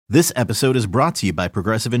This episode is brought to you by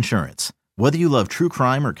Progressive Insurance. Whether you love true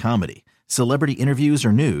crime or comedy, celebrity interviews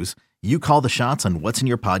or news, you call the shots on what's in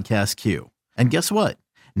your podcast queue. And guess what?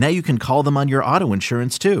 Now you can call them on your auto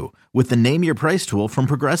insurance too with the Name Your Price tool from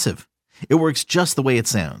Progressive. It works just the way it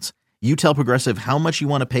sounds. You tell Progressive how much you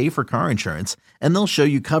want to pay for car insurance, and they'll show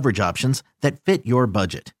you coverage options that fit your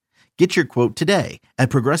budget. Get your quote today at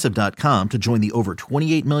Progressive.com to join the over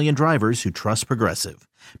 28 million drivers who trust Progressive.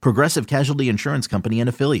 Progressive Casualty Insurance Company and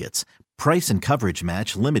Affiliates. Price and coverage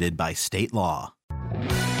match limited by state law.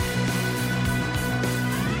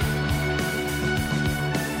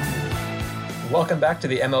 Welcome back to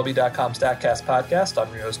the MLB.com StatCast podcast.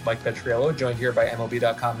 I'm your host, Mike Petriello, joined here by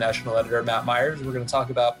MLB.com national editor Matt Myers. We're going to talk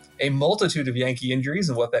about a multitude of Yankee injuries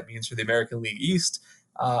and what that means for the American League East.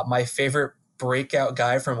 My favorite breakout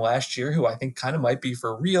guy from last year, who I think kind of might be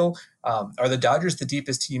for real, are the Dodgers the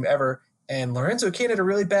deepest team ever? And Lorenzo Cain had a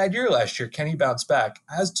really bad year last year. Can he bounce back?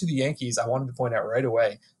 As to the Yankees, I wanted to point out right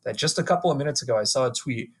away that just a couple of minutes ago, I saw a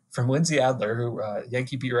tweet from Lindsey Adler, who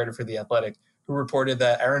Yankee beat writer for The Athletic, who reported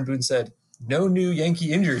that Aaron Boone said, "No new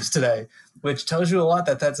Yankee injuries today," which tells you a lot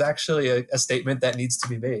that that's actually a statement that needs to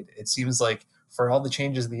be made. It seems like for all the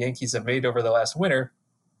changes the Yankees have made over the last winter,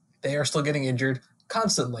 they are still getting injured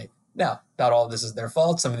constantly. Now, not all of this is their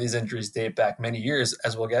fault. Some of these injuries date back many years,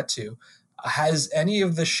 as we'll get to. Has any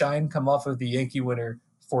of the shine come off of the Yankee winter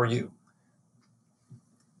for you?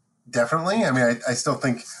 Definitely. I mean, I still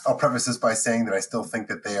think, I'll preface this by saying that I still think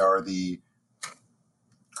that they are the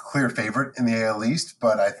clear favorite in the AL East,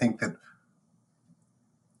 but I think that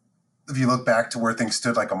if you look back to where things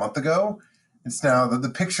stood like a month ago, it's now the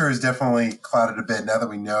picture is definitely clouded a bit now that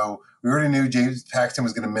we already knew James Paxton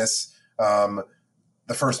was going to miss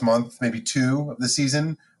the first month, maybe two of the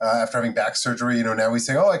season after having back surgery. Now he's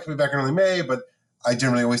saying, I could be back in early May, but I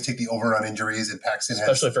generally always take the over on injuries, and Paxton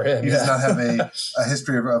especially for him. He does not have a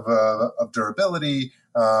history of durability.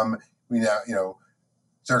 We now,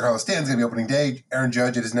 Giancarlo Stanton's going to be opening day. Aaron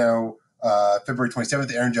Judge, it is now February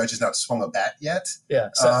 27th. Aaron Judge has not swung a bat yet. Yeah,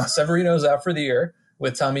 Severino's out for the year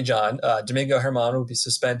with Tommy John. Domingo Germán will be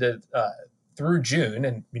suspended through June,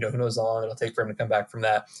 and who knows how long it'll take for him to come back from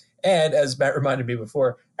that. And as Matt reminded me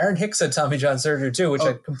before, Aaron Hicks had Tommy John surgery too, which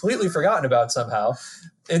I'd completely forgotten about somehow.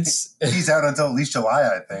 He's out until at least July,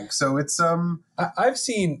 I think. So it's I've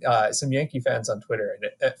seen some Yankee fans on Twitter,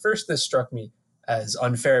 and at first this struck me as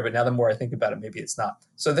unfair, but now the more I think about it, maybe it's not.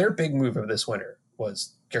 So their big move of this winter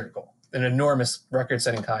was Gerrit Cole, an enormous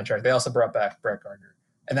record-setting contract. They also brought back Brett Gardner,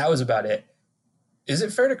 and that was about it. Is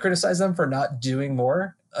it fair to criticize them for not doing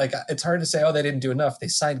more? Like, it's hard to say, they didn't do enough. They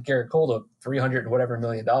signed Gerrit Cole to $300 and whatever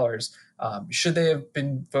million. Should they have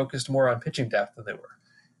been focused more on pitching depth than they were?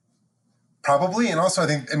 Probably. And also,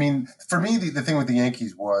 for me, the thing with the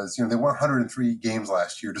Yankees was, they won 103 games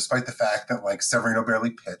last year, despite the fact that, Severino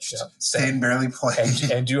barely pitched, Stanton barely played.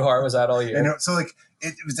 And Duhar was out all year. So,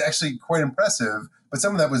 it was actually quite impressive. But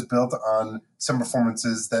some of that was built on some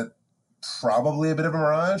performances that probably a bit of a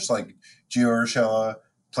mirage, like Gio Urshela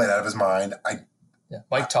played out of his mind.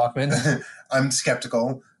 Mike Tauchman. I'm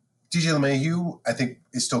skeptical. DJ LeMahieu, I think,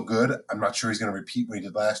 is still good. I'm not sure he's going to repeat what he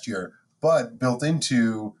did last year. But built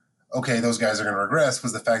into, those guys are going to regress,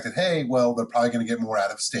 was the fact that, they're probably going to get more out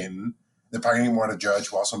of Stanton. They're probably going to get more out of Judge,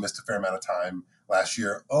 who also missed a fair amount of time last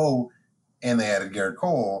year. And they added Gerrit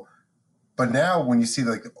Cole. But now when you see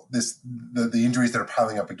the injuries that are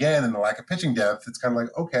piling up again and the lack of pitching depth, it's kind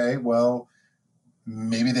of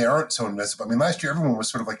maybe they aren't so invincible. Last year everyone was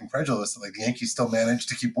sort of incredulous that the Yankees still managed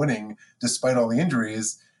to keep winning despite all the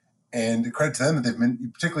injuries. And credit to them that they've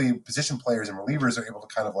been, particularly position players and relievers, are able to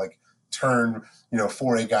kind of turn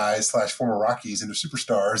 4A guys / former Rockies into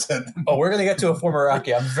superstars. We're going to get to a former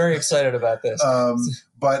Rocky. I'm very excited about this.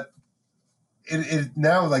 But it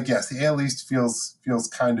now yes, the AL East feels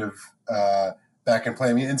kind of back in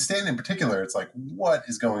play. And Stanton in particular, it's what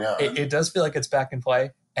is going on? It does feel like it's back in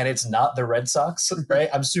play. And it's not the Red Sox, right?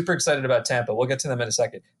 I'm super excited about Tampa. We'll get to them in a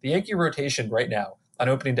second. The Yankee rotation right now on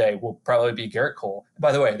opening day will probably be Gerrit Cole.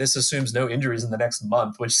 By the way, this assumes no injuries in the next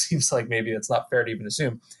month, which seems like maybe it's not fair to even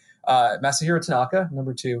assume. Masahiro Tanaka,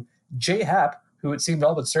 number 2. Jay Happ, who it seemed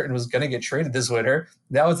all but certain was going to get traded this winter.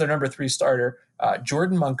 Now is their number 3 starter.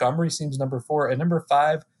 Jordan Montgomery seems number 4. And number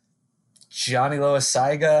 5, Gianni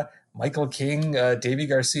Loaizaga, Michael King, Davy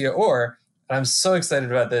Garcia, and I'm so excited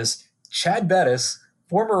about this, Chad Bettis,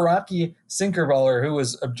 former Rocky sinker baller who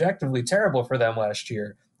was objectively terrible for them last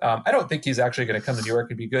year. I don't think he's actually going to come to New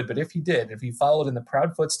York and be good, but if he did, if he followed in the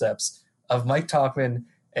proud footsteps of Mike Tauchman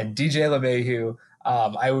and DJ LeMahieu,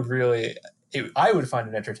 I would really I would find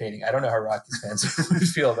it entertaining. I don't know how Rockies fans would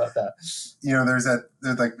feel about that.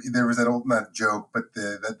 There was that old, not joke, but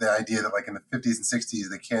the idea that like in the 50s and 60s,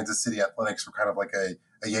 the Kansas City Athletics were kind of like a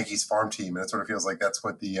Yankees farm team, and it sort of feels like that's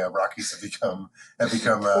what the Rockies have become.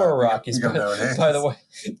 Poor Rockies. By the way,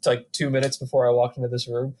 it's like 2 minutes before I walked into this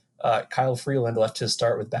room, Kyle Freeland left his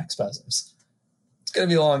start with back spasms. It's going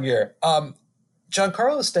to be a long year.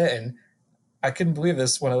 Giancarlo Stanton, I couldn't believe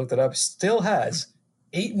this when I looked it up, still has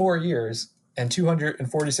 8 more years and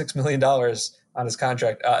 $246 million on his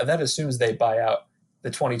contract. That assumes they buy out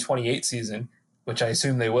the 2028 season, which I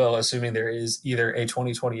assume they will, assuming there is either a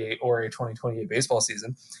 2028 or a 2028 baseball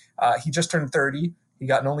season. He just turned 30. He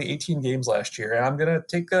got in only 18 games last year. And I'm going to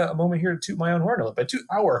take a moment here to toot my own horn a little bit, toot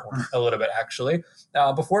our horn a little bit, actually.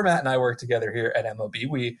 Before Matt and I worked together here at MLB,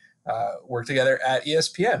 we worked together at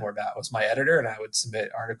ESPN, where Matt was my editor, and I would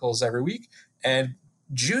submit articles every week. And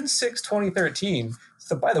June 6, 2013,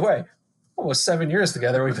 so by the way, almost 7 years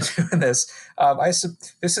together we've been doing this.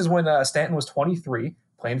 This is when Stanton was 23,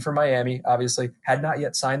 playing for Miami, obviously, had not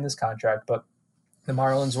yet signed this contract, but the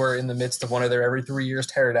Marlins were in the midst of one of their every 3 years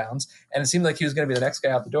teardowns, and it seemed like he was going to be the next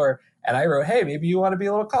guy out the door. And I wrote, hey, maybe you want to be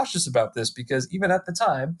a little cautious about this, because even at the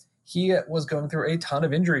time, he was going through a ton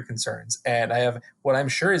of injury concerns. And I have what I'm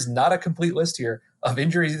sure is not a complete list here of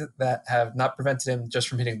injuries that have not prevented him just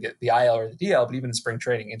from hitting the IL or the DL, but even in spring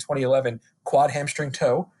training. In 2011, quad hamstring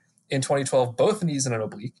toe. In 2012, both knees and an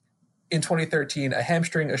oblique. In 2013, a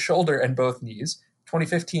hamstring, a shoulder, and both knees.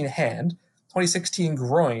 2015, hand. 2016,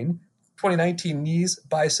 groin. 2019, knees,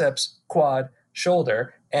 biceps, quad,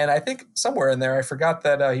 shoulder. And I think somewhere in there, I forgot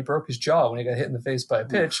that he broke his jaw when he got hit in the face by a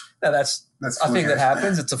pitch. Now, that's a thing that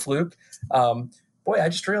happens. It's a fluke. Boy, I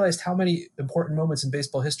just realized how many important moments in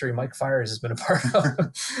baseball history Mike Fiers has been a part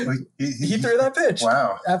of. He threw that pitch.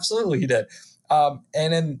 Wow. Absolutely, he did. And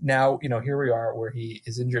then now, here we are where he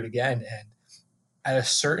is injured again. And at a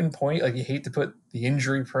certain point, like, you hate to put the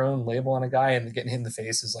injury-prone label on a guy, and getting hit in the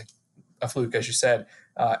face is like a fluke, as you said.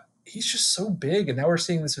 He's just so big, and now we're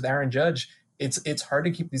seeing this with Aaron Judge. It's hard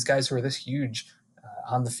to keep these guys who are this huge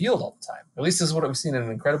on the field all the time. At least this is what we've seen in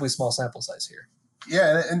an incredibly small sample size here.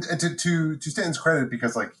 Yeah, and to Stanton's credit,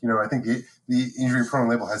 because I think the injury-prone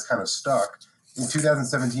label has kind of stuck. In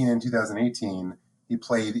 2017 and 2018, he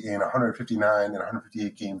played in 159 and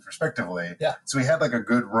 158 games respectively. Yeah. So he had like a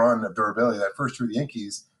good run of durability. That first year of the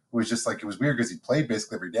Yankees was just like, it was weird because he played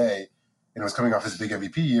basically every day, and was coming off his big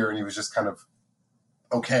MVP year, and he was just kind of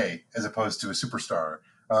okay as opposed to a superstar.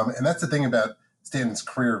 And that's the thing about Stanton's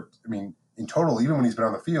career. I mean, in total, even when he's been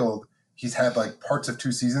on the field, he's had like parts of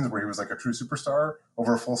 2 seasons where he was like a true superstar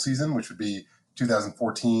over a full season, which would be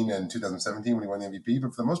 2014 and 2017 when he won the MVP.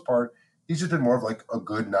 But for the most part, he's just been more of like a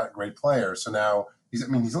good, not great player. So now he's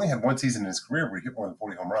only had 1 season in his career where he hit more than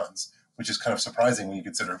 40 home runs, which is kind of surprising when you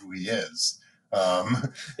consider who he is.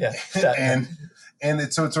 Yeah. And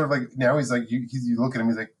it's sort of like, now he's like, you look at him,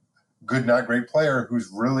 he's like, good, not great player who's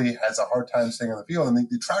really has a hard time staying on the field. And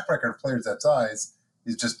the track record of players that size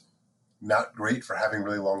is just not great for having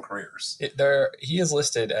really long careers. He is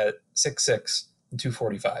listed at 6'6" and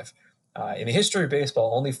 245. In the history of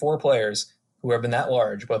baseball, only 4 players who have been that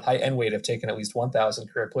large, both height and weight, have taken at least 1,000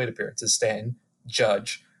 career plate appearances: Stanton,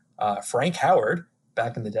 Judge, Frank Howard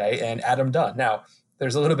back in the day, and Adam Dunn. Now,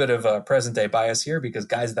 there's a little bit of a present-day bias here because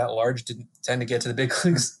guys that large didn't tend to get to the big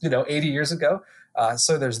leagues, 80 years ago.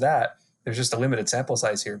 So there's that. There's just a limited sample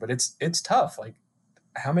size here, but it's tough. Like,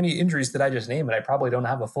 how many injuries did I just name? And I probably don't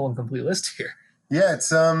have a full and complete list here. Yeah,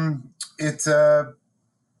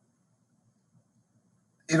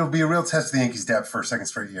 it'll be a real test of the Yankees' depth for a second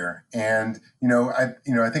straight year. And I think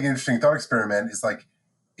an interesting thought experiment is like,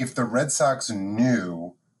 if the Red Sox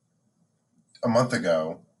knew a month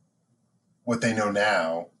ago what they know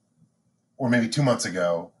now, or maybe 2 months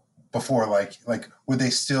ago, before like would they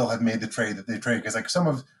still have made the trade that they traded? Because like some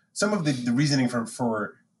of the reasoning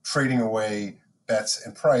for trading away Betts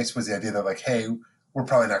and Price was the idea that like, hey, we're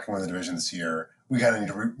probably not going to win the division this year. We kind of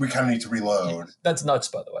need to reload. Yeah, that's nuts,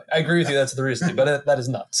 by the way. I agree with you. That's the reasoning, but that is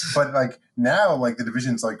nuts. But like now, like the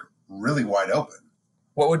division's like really wide open.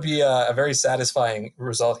 What would be a very satisfying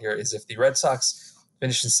result here is if the Red Sox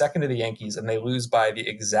finish in second to the Yankees and they lose by the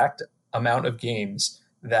exact amount of games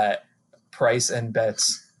that Price and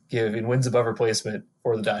Betts give in wins above replacement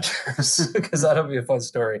for the Dodgers, because that'll be a fun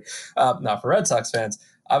story. Not for Red Sox fans,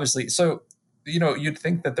 obviously. So, you'd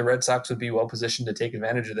think that the Red Sox would be well positioned to take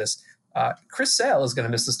advantage of this. Chris Sale is going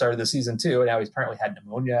to miss the start of the season too. And now he's apparently had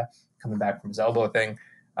pneumonia coming back from his elbow thing.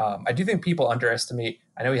 I do think people underestimate.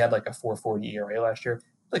 I know he had like a 4.40 ERA last year,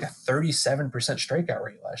 like a 37% strikeout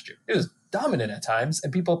rate last year. It was dominant at times,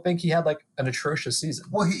 and people think he had like an atrocious season.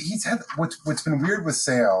 Well, he's had what's been weird with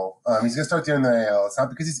Sale. He's going to start doing the AL. It's not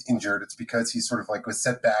because he's injured. It's because he's sort of like was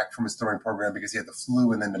set back from his throwing program because he had the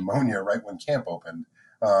flu and then pneumonia right when camp opened.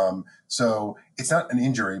 So it's not an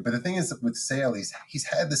injury. But the thing is that with Sale, he's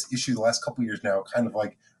had this issue the last couple of years now, kind of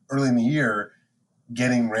like early in the year,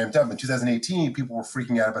 getting ramped up. In 2018, people were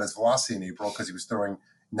freaking out about his velocity in April because he was throwing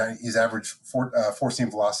his average four-seam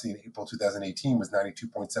velocity in April 2018 was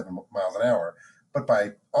 92.7 miles an hour. But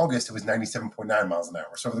by August, it was 97.9 miles an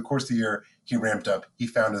hour. So over the course of the year, he ramped up. He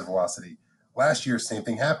found his velocity. Last year, same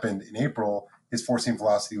thing happened. In April, his four-seam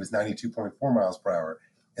velocity was 92.4 miles per hour.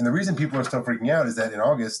 And the reason people are still freaking out is that in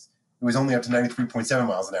August, it was only up to 93.7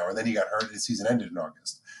 miles an hour, and then he got hurt and his season ended in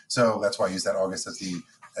August. So that's why I use that August as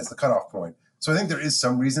the cutoff point. So I think there is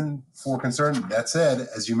some reason for concern. That said,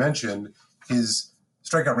 as you mentioned, his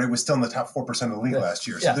strikeout rate was still in the top 4% of the league last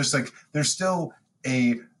year. So there's still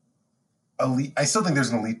elite. I still think there's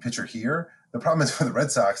an elite pitcher here. The problem is for the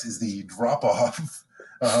Red Sox is the drop off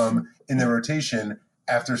in the rotation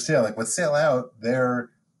after Sale. Like with Sale out, their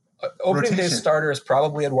opening day starter is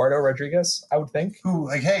probably Eduardo Rodriguez, I would think. Who,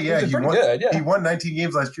 like, hey, yeah, he won 19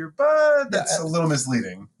 games last year, but that's a little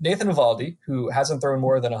misleading. Nathan Eovaldi, who hasn't thrown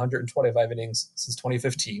more than 125 innings since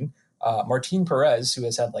 2015. Martin Perez, who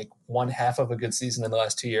has had like one half of a good season in the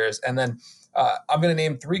last 2 years. And then I'm going to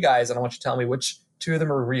name three guys, and I want you to tell me which two of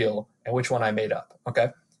them are real and which one I made up. Okay.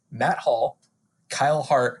 Matt Hall, Kyle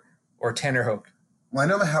Hart, or Tanner Hoke. Well, I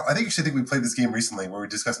know how. I think you should think we played this game recently where we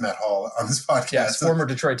discussed Matt Hall on this podcast. Yes, former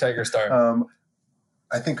Detroit Tiger star.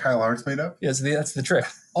 I think Kyle Hart's made up. Yes, that's the trick.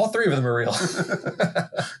 All three of them are real.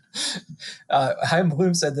 Chaim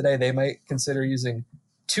Bloom said today they might consider using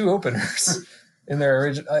two openers in their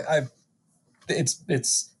original.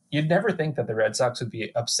 It's you'd never think that the Red Sox would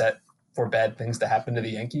be upset for bad things to happen to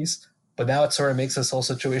the Yankees, but now it sort of makes this whole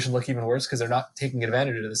situation look even worse because they're not taking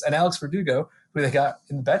advantage of this. And Alex Verdugo, who they got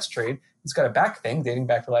in the Betts trade, he's got a back thing dating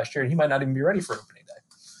back to last year, and he might not even be ready for opening day.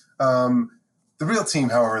 The real team,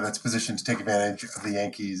 however, that's positioned to take advantage of the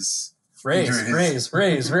Yankees. Raise.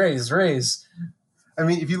 I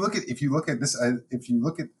mean, if you look at this, if you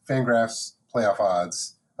look at Fangraphs playoff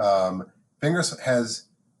odds, Fangraphs has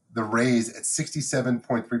the Rays at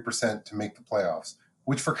 67.3% to make the playoffs,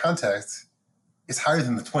 which for context is higher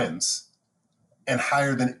than the Twins and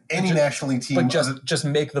higher than any National League team. But just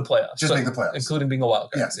make the playoffs. Make the playoffs. Including being a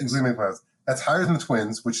wild card. Yes, including making the playoffs. That's higher than the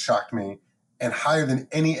Twins, which shocked me, and higher than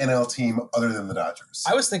any NL team other than the Dodgers.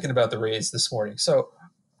 I was thinking about the Rays this morning. So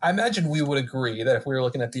I imagine we would agree that if we were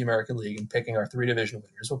looking at the American League and picking our three division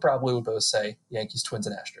winners, we probably would both say Yankees, Twins,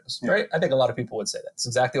 and Astros, right? I think a lot of people would say that. It's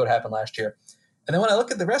exactly what happened last year. And then when I look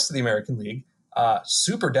at the rest of the American League,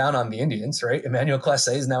 super down on the Indians, right? Emmanuel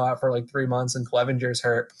Clase is now out for like 3 months, and Clevenger's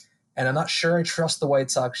hurt. And I'm not sure I trust the White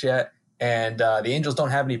Sox yet. And the Angels don't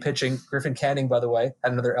have any pitching. Griffin Canning, by the way,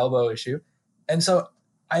 had another elbow issue. And so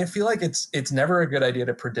I feel like it's never a good idea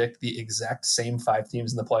to predict the exact same 5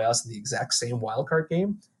 teams in the playoffs in the exact same wildcard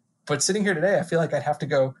game. But sitting here today, I feel like I'd have to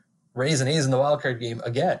go Rays and A's in the wildcard game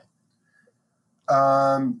again.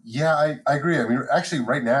 Yeah, I agree. I mean, actually,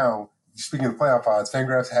 right now, speaking of playoff odds,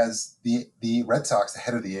 Fangraphs has the Red Sox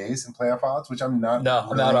ahead of the A's in playoff odds, which I'm not. No,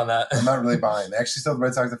 I'm out on that. I'm not really buying. They actually still have the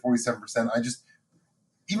Red Sox at 47%.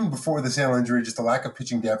 Even before the Sale injury, just the lack of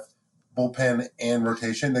pitching depth, bullpen, and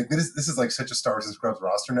rotation. Like this is like such a stars and scrubs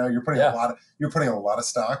roster now. You're putting a lot of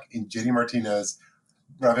stock in JD Martinez,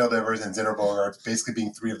 Rafael Devers, and Xander Bogaerts basically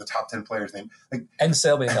being 3 of the top 10 players named. And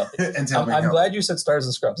Sale being healthy. I'm glad you said stars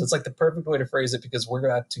and scrubs. It's like the perfect way to phrase it because we're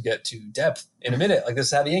about to get to depth in a minute. Like this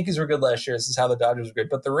is how the Yankees were good last year. This is how the Dodgers were good.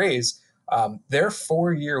 But the Rays, their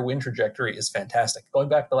 4-year win trajectory is fantastic. Going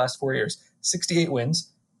back the last 4 years, 68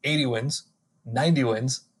 wins, 80 wins, 90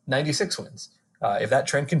 wins, 96 wins. If that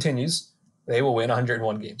trend continues, they will win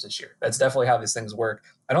 101 games this year. That's definitely how these things work.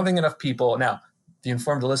 I don't think enough people, now, the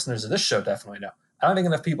informed listeners of this show definitely know. I don't think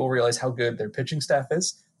enough people realize how good their pitching staff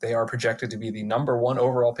is. They are projected to be the number 1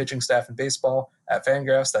 overall pitching staff in baseball at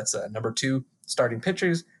Fangraphs. That's number 2 starting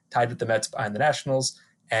pitchers, tied with the Mets behind the Nationals,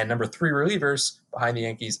 and number 3 relievers behind the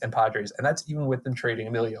Yankees and Padres. And that's even with them trading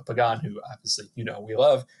Emilio Pagan, who obviously we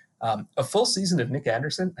love. A full season of Nick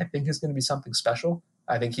Anderson, I think, is going to be something special.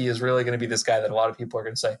 I think he is really going to be this guy that a lot of people are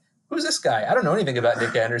going to say, who's this guy? I don't know anything about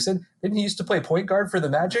Nick Anderson. Didn't he used to play point guard for the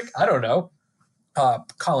Magic? I don't know.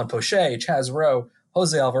 Colin Poche, Chaz Rowe,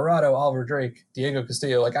 Jose Alvarado, Oliver Drake, Diego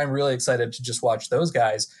Castillo. Like, I'm really excited to just watch those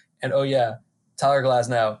guys. And, oh, yeah, Tyler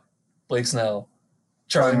Glasnow, Blake Snell,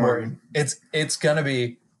 Charlie Morton. It's going to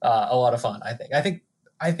be a lot of fun, I think.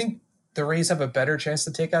 I think the Rays have a better chance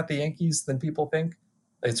to take out the Yankees than people think.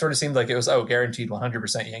 It sort of seemed like it was, guaranteed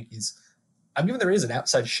 100% Yankees. I'm giving the Rays an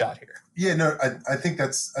outside shot here. Yeah, no, I think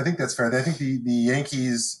that's fair. I think the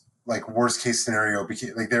Yankees, like, worst case scenario,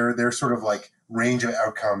 like their sort of like range of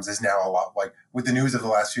outcomes is now a lot, like, with the news of the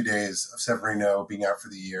last few days of Severino being out for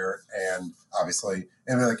the year, and obviously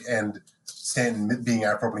and Stanton being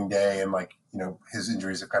out for opening day, and like, you know, his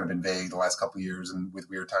injuries have kind of been vague the last couple of years and with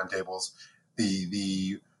weird timetables.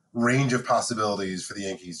 The range of possibilities for the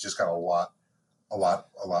Yankees just got a lot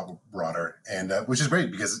broader, and which is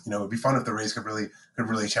great, because, you know, it'd be fun if the Rays could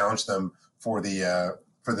really challenge them for the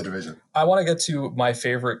division. I want to get to my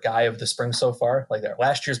favorite guy of the spring so far, like their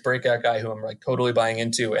last year's breakout guy, who I'm like totally buying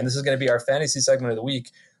into, and this is going to be our fantasy segment of the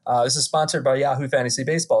week. This is sponsored by Yahoo Fantasy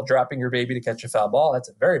Baseball. Dropping your baby to catch a foul ball, that's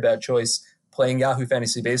a very bad choice. Playing Yahoo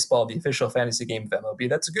Fantasy Baseball, the official fantasy game of MLB,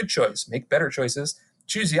 that's a good choice. Make better choices.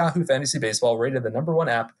 Choose Yahoo Fantasy Baseball, rated the #1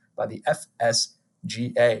 app by the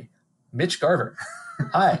FSGA. Mitch Garver.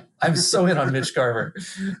 Hi, I'm so in on Mitch Garver.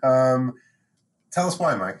 Tell us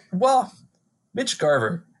why, Mike. Well, Mitch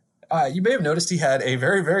Garver, you may have noticed he had a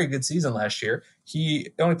very, very good season last year. He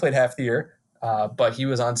only played half the year, but he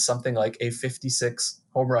was on something like a 56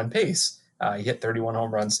 home run pace. He hit 31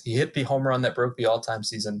 home runs. He hit the home run that broke the all-time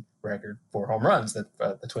season record for home runs that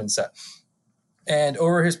the Twins set. And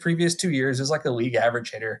over his previous 2 years, he was like a league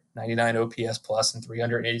average hitter, 99 OPS plus and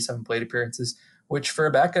 387 plate appearances, which for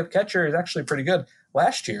a backup catcher is actually pretty good.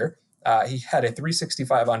 Last year, he had a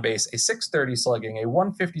 365 on base, a 630 slugging, a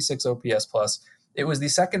 156 OPS plus. It was the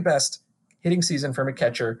second best hitting season from a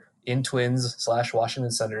catcher in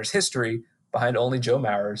Twins/Washington Senators history, behind only Joe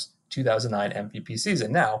Mauer's 2009 MVP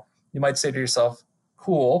season. Now, you might say to yourself,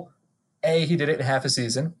 cool, A, he did it in half a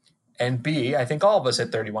season, and B, I think all of us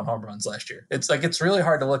hit 31 home runs last year. It's really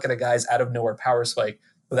hard to look at a guy's out of nowhere power spike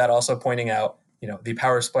without also pointing out, you know, the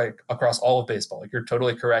power spike across all of baseball. Like, you're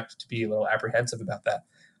totally correct to be a little apprehensive about that.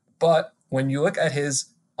 But when you look at his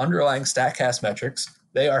underlying StatCast metrics,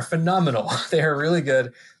 they are phenomenal. They are really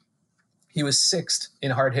good. He was sixth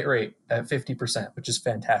in hard hit rate at 50%, which is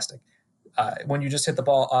fantastic. When you just hit the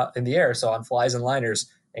ball in the air, so on flies and liners,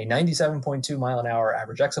 a 97.2 mile an hour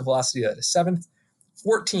average exit velocity, that is seventh.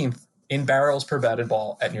 14th in barrels per batted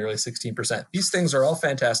ball at nearly 16%. These things are all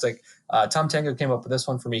fantastic. Tom Tango came up with this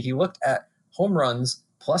one for me. He looked at home runs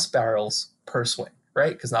plus barrels per swing,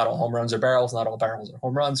 right? Because not all home runs are barrels, not all barrels are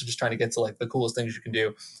home runs. We're just trying to get to like the coolest things you can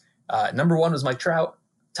do. Number one was Mike Trout,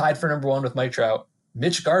 tied for number one with Mike Trout,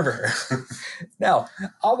 Mitch Garver. Now,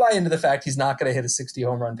 I'll buy into the fact he's not going to hit a 60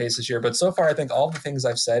 home run pace this year, but so far I think all the things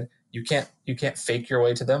I've said, you can't fake your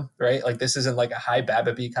way to them, right? Like, this isn't like a high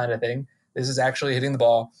BABIP kind of thing. This is actually hitting the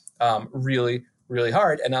ball really, really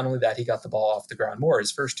hard. And not only that, he got the ball off the ground more.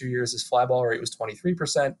 His first 2 years, his fly ball rate was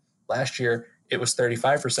 23%. Last year, it was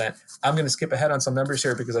 35%. I'm going to skip ahead on some numbers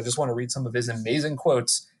here because I just want to read some of his amazing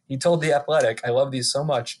quotes. He told The Athletic, I love these so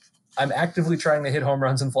much. I'm actively trying to hit home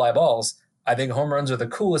runs and fly balls. I think home runs are the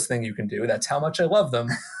coolest thing you can do. That's how much I love them.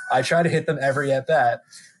 I try to hit them every at bat.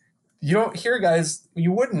 You don't hear guys,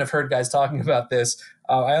 you wouldn't have heard guys talking about this.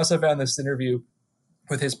 I also found this interview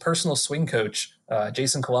with his personal swing coach,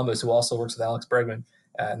 Jason Columbus, who also works with Alex Bregman.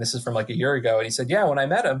 And this is from like a year ago. And he said, yeah, when I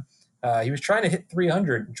met him, he was trying to hit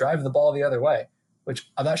 300 and drive the ball the other way, which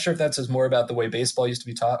I'm not sure if that says more about the way baseball used to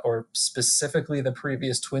be taught or specifically the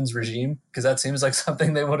previous Twins regime, because that seems like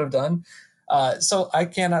something they would have done. So I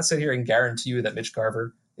cannot sit here and guarantee you that Mitch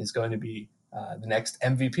Garver is going to be the next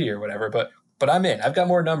MVP or whatever, but I'm in. I've got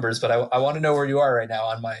more numbers, but I want to know where you are right now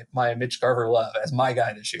on my Mitch Garver love as my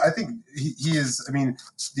guy this year. I think he is. I mean,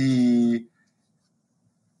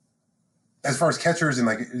 as far as catchers and,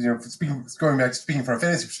 like, you know, speaking from a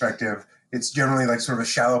fantasy perspective, it's generally like sort of a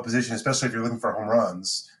shallow position, especially if you're looking for home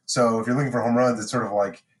runs. So if you're looking for home runs, it's sort of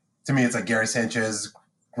like, to me, it's like Gary Sanchez,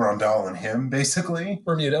 Grandal, and him basically.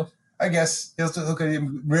 Bermudo. I guess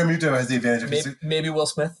Realmuto has the advantage of maybe Will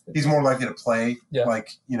Smith. He's more likely to play. Yeah. Like,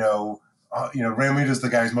 Realmuto's the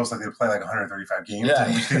guy who's most likely to play like 135 games. Yeah.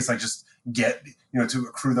 In which case, like, just get, to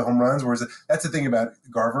accrue the home runs. Whereas that's the thing about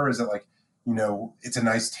Garver is that, like, it's a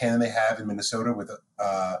nice tandem they have in Minnesota with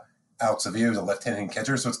Alex Avila, who's a left-handed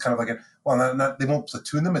catcher. So it's kind of like not they won't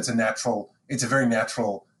platoon them. It's a very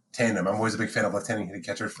natural tandem. I'm always a big fan of left-handed hitting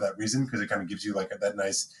catchers for that reason, because it kind of gives you like that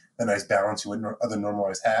nice balance you wouldn't other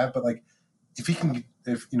normalized have. But like, if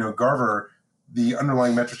Garver, the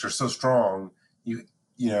underlying metrics are so strong,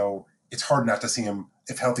 it's hard not to see him,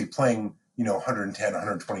 if healthy, playing 110,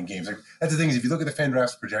 120 games. Like, that's the thing is, if you look at the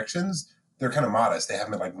FanGraphs projections, they're kind of modest. They have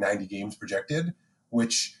him at like 90 games projected,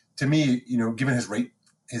 which to me, given his rate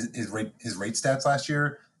stats last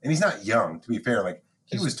year, and he's not young, to be fair. Like,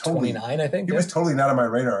 he was totally 29, I think. He was totally not on my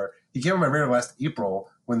radar. He came on my radar last April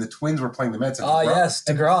when the Twins were playing the Mets. And yes,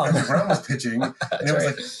 DeGrom. And DeGrom was pitching, and it was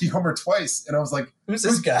like he homered twice, and I was like, "Who's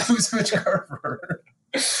this guy? Who's Mitch Garver?"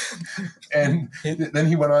 And then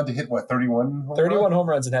he went on to hit 31 home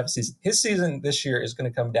runs in half a season. His season this year is going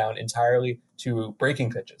to come down entirely to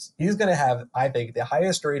breaking pitches. He's going to have, I think, the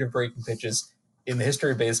highest rate of breaking pitches in the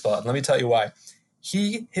history of baseball. And let me tell you why.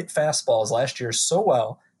 He hit fastballs last year so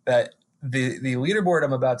well that the leaderboard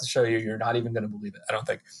I'm about to show you, you're not even going to believe it, I don't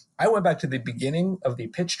think. I went back to the beginning of the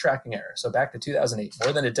pitch tracking era, so back to 2008,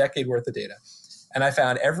 more than a decade worth of data. And I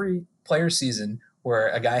found every player's season where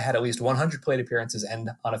a guy had at least 100 plate appearances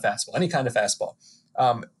end on a fastball, any kind of fastball.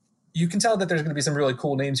 You can tell that there's going to be some really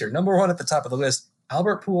cool names here. Number 1 at the top of the list,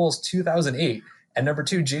 Albert Pujols, 2008. And number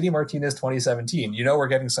 2, JD Martinez, 2017. You know we're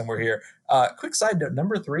getting somewhere here. Quick side note,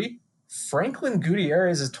 number 3, Franklin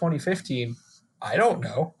Gutierrez is 2015. I don't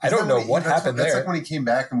know. I don't know what happened there. That's like when he came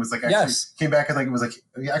back and was like, came back and like it was like,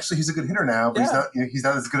 actually he's a good hitter now, but he's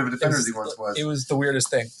not as good of a defender as he once was. It was the weirdest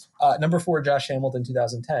thing. Number 4, Josh Hamilton,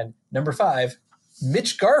 2010. Number 5,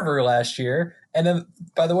 Mitch Garver last year. And then,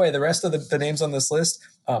 by the way, the rest of the names on this list,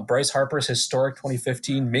 Bryce Harper's historic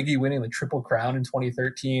 2015, Miggy winning the Triple Crown in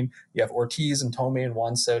 2013. You have Ortiz and Tomei and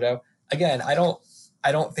Juan Soto. Again, I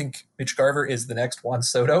don't think Mitch Garver is the next Juan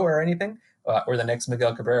Soto or anything, or the next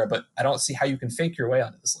Miguel Cabrera, but I don't see how you can fake your way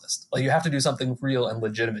onto this list. Like, you have to do something real and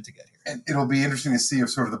legitimate to get here. And it'll be interesting to see if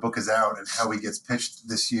sort of the book is out and how he gets pitched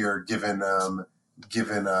this year, given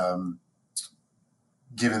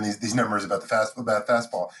these numbers about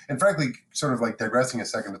fastball. And frankly, sort of like digressing a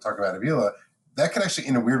second to talk about Avila, that could actually,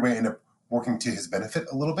 in a weird way, end up working to his benefit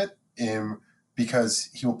a little bit, because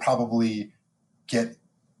he will probably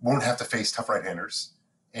won't have to face tough right-handers,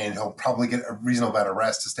 and he'll probably get a reasonable amount of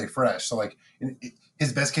rest to stay fresh. So, like,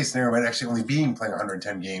 his best case scenario might actually only be playing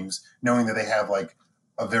 110 games, knowing that they have like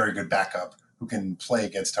a very good backup who can play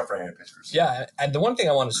against tough right-handed pitchers. Yeah, and the one thing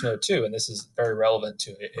I wanted to know too, and this is very relevant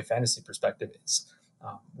to a fantasy perspective, is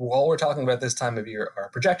while we're talking about this time of year are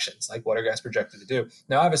projections, like what are guys projected to do.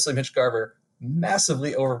 Now, obviously, Mitch Garver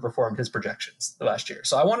massively overperformed his projections the last year.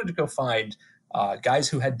 So I wanted to go find guys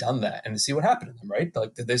who had done that and to see what happened to them, right?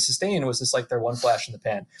 Like, did they sustain? Was this like their one flash in the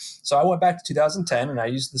pan? So I went back to 2010 and I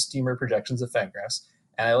used the Steamer projections of Fangraphs,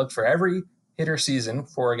 and I looked for every hitter season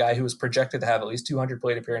for a guy who was projected to have at least 200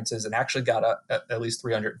 plate appearances and actually got at least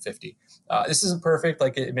 350. This isn't perfect.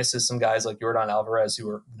 Like, it misses some guys like Yordan Alvarez who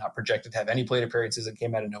were not projected to have any plate appearances and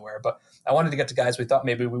came out of nowhere. But I wanted to get to guys we thought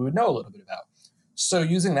maybe we would know a little bit about. So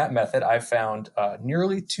using that method, I found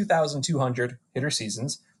nearly 2,200 hitter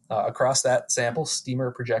seasons. Across that sample,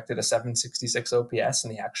 Steamer projected a 766 OPS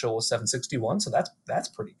and the actual was 761. So that's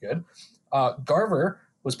pretty good. Garver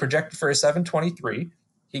was projected for a 723.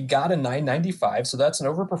 He got a 995, so that's an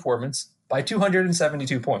overperformance by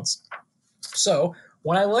 272 points. So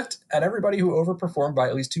when I looked at everybody who overperformed by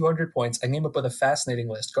at least 200 points, I came up with a fascinating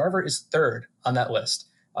list. Garver is third on that list,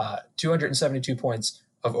 272 points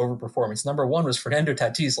of overperformance. Number 1 was Fernando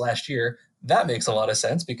Tatis last year. That makes a lot of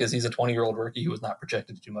sense because he's a 20-year-old rookie who was not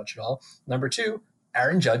projected to do much at all. Number 2,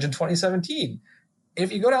 Aaron Judge in 2017.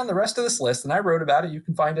 If you go down the rest of this list, and I wrote about it, you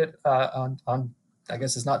can find it on I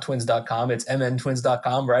guess it's not twins.com, it's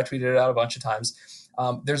mntwins.com, where I tweeted it out a bunch of times.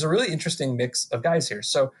 There's a really interesting mix of guys here.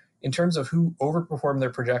 So in terms of who overperformed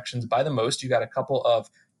their projections by the most, you got a couple of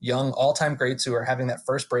young all-time greats who are having that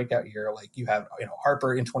first breakout year. Like you have,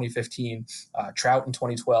 Harper in 2015, Trout in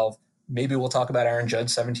 2012. Maybe we'll talk about Aaron Judge,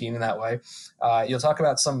 17 in that way. You'll talk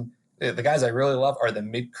about the guys I really love are the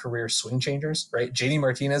mid-career swing changers, right? JD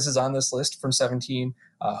Martinez is on this list from 17.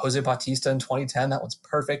 Jose Bautista in 2010, that one's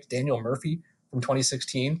perfect. Daniel Murphy from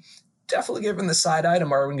 2016. Definitely giving the side eye to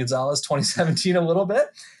Marwin Gonzalez 2017 a little bit.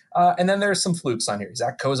 And then there's some flukes on here.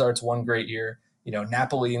 Zach Cozart's one great year.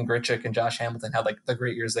 Napoli and Grichuk and Josh Hamilton had like the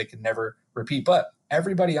great years they could never repeat. But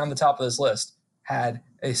everybody on the top of this list had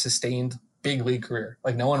a sustained big league career.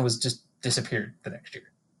 Like no one was just disappeared the next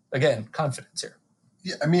year. Again, confidence here.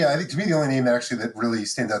 Yeah, I mean, I think to me the only name that really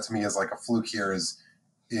stands out to me as like a fluke here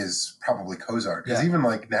is probably Cozart. Because even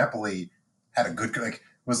like Napoli had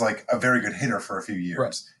was like a very good hitter for a few years.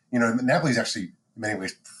 Right. Napoli's actually in many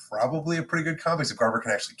ways probably a pretty good comp if Garver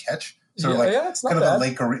can actually catch. So it's not kind of a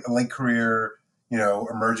late career,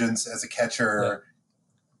 emergence as a catcher,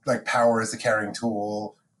 like power as a carrying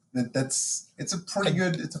tool. It's a pretty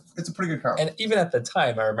good comp. And even at the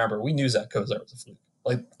time, I remember we knew Zach Cozart was a fluke.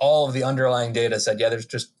 Like all of the underlying data said, there's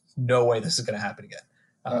just no way this is going to happen again.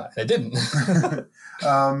 And it didn't.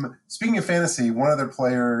 Speaking of fantasy, one other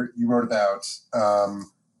player you wrote about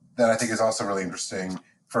that I think is also really interesting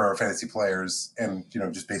for fantasy players and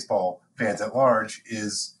just baseball fans at large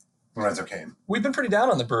is Lorenzo Cain. We've been pretty down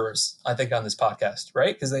on the Brewers, I think, on this podcast,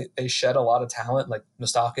 right? Because they shed a lot of talent. Like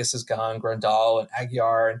Moustakas is gone, Grandal and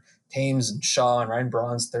Aguiar and Thames and Shaw and Ryan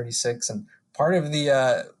Braun's 36. And part of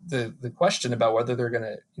the question about whether they're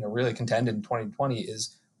going to really contend in 2020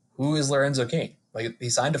 is who is Lorenzo Cain? Like he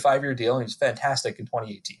signed a 5-year deal and he's fantastic in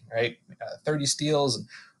 2018, right? 30 steals and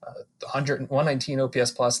 119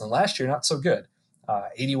 OPS plus, and then last year not so good,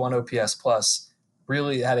 81 OPS plus.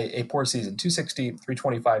 Really had a poor season, 260,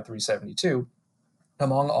 325, 372.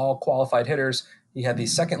 Among all qualified hitters, he had the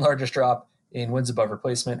second largest drop in wins above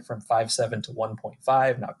replacement from 5.7 to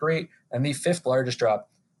 1.5, not great, and the fifth largest drop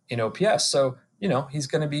in OPS. So, he's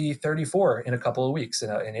going to be 34 in a couple of weeks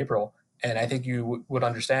in April. And I think you would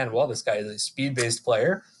understand, well, this guy is a speed-based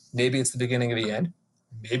player. Maybe it's the beginning of the end.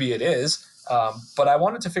 Maybe it is. But I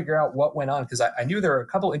wanted to figure out what went on because I knew there were a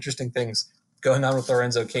couple interesting things going on with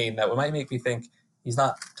Lorenzo Cain that might make me think he's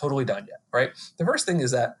not totally done yet, right? The first thing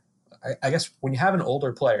is that I guess when you have an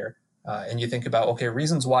older player and you think about, okay,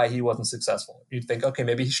 reasons why he wasn't successful, you'd think, okay,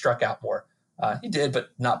 maybe he struck out more. He did, but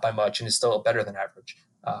not by much, and is still better than average.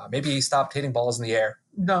 Maybe he stopped hitting balls in the air.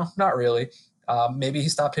 No, not really. Maybe he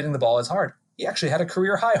stopped hitting the ball as hard. He actually had a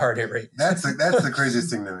career high hard hit rate. That's the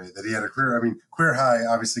craziest thing to me, that he had a career high,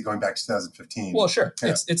 obviously going back to 2015. Well, sure.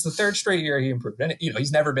 Yeah. It's the third straight year he improved. And,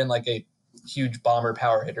 he's never been like a huge bomber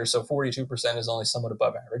power hitter, so 42% is only somewhat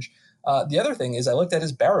above average. The other thing is I looked at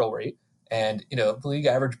his barrel rate, and the league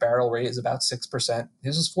average barrel rate is about 6%.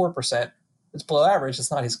 His is 4%. It's below average.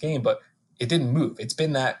 It's not his game, but it didn't move. It's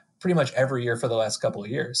been that pretty much every year for the last couple of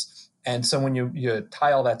years. And so when you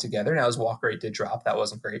tie all that together, now his walk rate did drop. That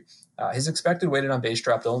wasn't great. His expected weighted on base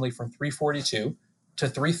dropped only from 342 to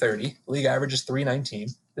 330. League average is 319.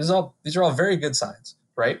 These are all very good signs,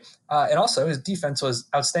 right? And also his defense was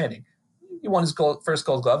outstanding. He won his first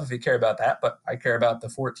Gold Glove if you care about that, but I care about the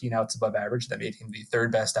 14 outs above average that made him the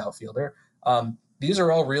third best outfielder. These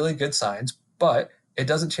are all really good signs, but it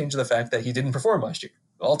doesn't change the fact that he didn't perform last year.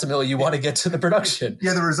 Ultimately, you want to get to the production.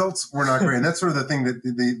 Yeah, the results were not great. And that's sort of the thing that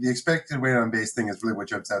the expected weighted on base thing is really what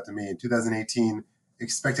jumps out to me. In 2018,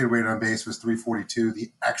 expected weighted on base was 342.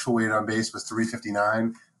 The actual weighted on base was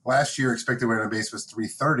 359. Last year, expected weighted on base was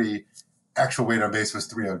 330. Actual weighted on base was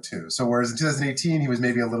 302. So whereas in 2018, he was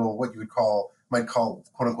maybe a little what you might call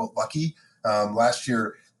quote unquote lucky. Last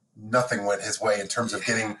year, nothing went his way in terms of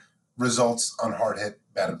getting results on hard hit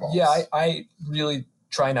batted balls. Yeah, I really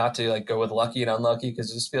try not to go with lucky and unlucky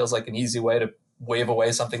because it just feels like an easy way to wave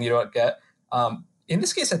away something you don't get. In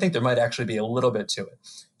this case, I think there might actually be a little bit to it.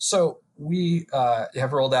 So we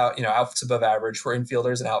have rolled out, outs above average for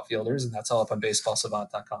infielders and outfielders, and that's all up on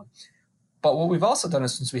baseballsavant.com. But what we've also done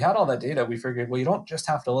is since we had all that data, we figured, well, you don't just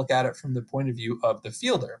have to look at it from the point of view of the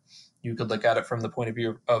fielder. You could look at it from the point of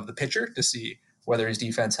view of the pitcher to see whether his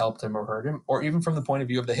defense helped him or hurt him, or even from the point of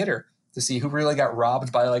view of the hitter to see who really got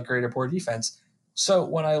robbed by great or poor defense. So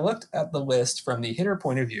when I looked at the list from the hitter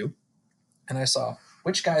point of view, and I saw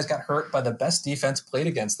which guys got hurt by the best defense played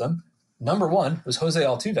against them, number one was Jose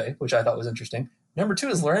Altuve, which I thought was interesting. Number two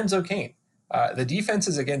is Lorenzo Cain. The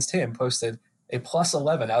defenses against him posted a plus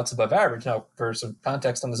 11 outs above average. Now, for some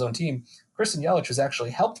context on his own team, Christian Yelich was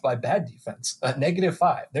actually helped by bad defense,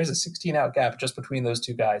 -5. There's a 16-out gap just between those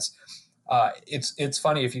two guys. It's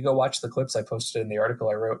funny, if you go watch the clips I posted in the article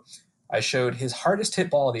I wrote, I showed his hardest hit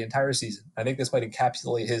ball of the entire season. I think this might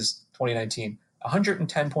encapsulate his 2019,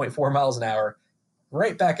 110.4 miles an hour,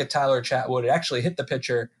 right back at Tyler Chatwood. It actually hit the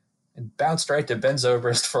pitcher and bounced right to Ben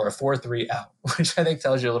Zobrist for a 4-3 out, which I think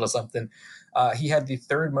tells you a little something. He had the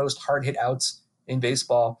third most hard hit outs in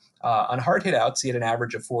baseball. On hard hit outs, he had an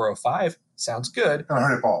average of 405. Sounds good. On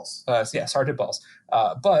hard hit balls. Yes, hard hit balls.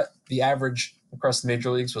 But the average across the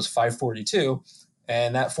major leagues was 542,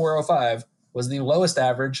 and that 405 was the lowest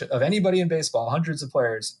average of anybody in baseball, hundreds of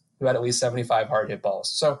players who had at least 75 hard hit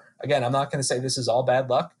balls. So again, I'm not going to say this is all bad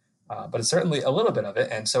luck, but it's certainly a little bit of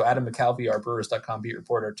it. And so Adam McCalvey, our Brewers.com beat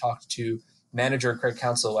reporter, talked to manager Craig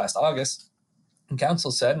Counsell last August. And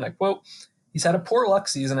Counsell said, and I quote, "He's had a poor luck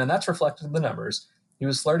season, and that's reflected in the numbers. He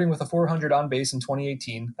was flirting with a 400 on base in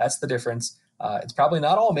 2018. That's the difference. It's probably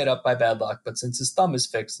not all made up by bad luck, but since his thumb is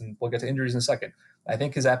fixed, and we'll get to injuries in a second, I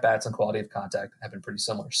think his at-bats and quality of contact have been pretty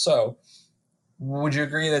similar." So would you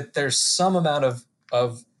agree that there's some amount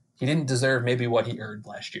of he didn't deserve maybe what he earned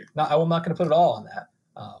last year? Now, I'm not going to put it all on that,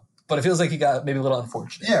 but it feels like he got maybe a little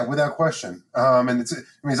unfortunate. Yeah, without question. And it's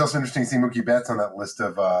also interesting seeing Mookie Betts on that list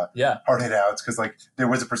of hard hit outs because there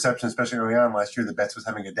was a perception, especially early on last year, that Betts was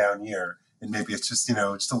having a down year, and maybe it's just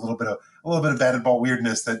just a little bit of batted ball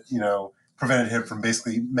weirdness that prevented him from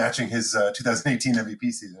basically matching his 2018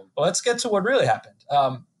 MVP season. Well, let's get to what really happened.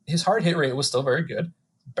 His hard hit rate was still very good.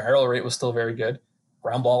 Barrel rate was still very good.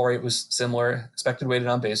 Ground ball rate was similar. Expected weighted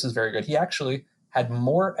on base was very good. He actually had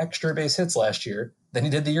more extra base hits last year than he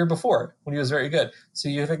did the year before when he was very good. So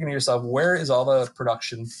you're thinking to yourself, where is all the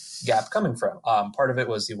production gap coming from? Part of it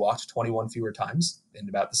was he walked 21 fewer times in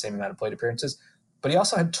about the same amount of plate appearances, but he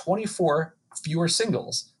also had 24 fewer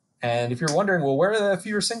singles. And if you're wondering, well, where are the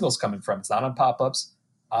fewer singles coming from? It's not on pop-ups,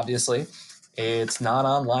 obviously. It's not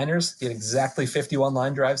on liners. He had exactly 51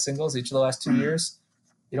 line drive singles each of the last 2 years.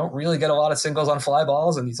 You don't really get a lot of singles on fly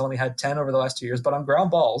balls, and he's only had 10 over the last 2 years. But on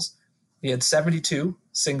ground balls, he had 72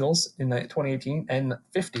 singles in 2018 and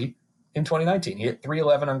 50 in 2019. He hit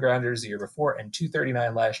 311 on grounders the year before and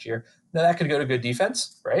 239 last year. Now, that could go to good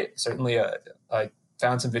defense, right? Certainly, I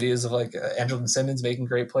found some videos of like Andrelton Simmons making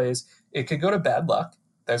great plays. It could go to bad luck.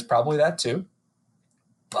 There's probably that too.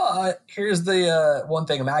 But here's the one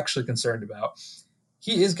thing I'm actually concerned about.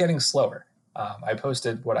 He is getting slower. I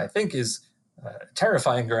posted what I think is a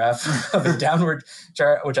terrifying graph of a downward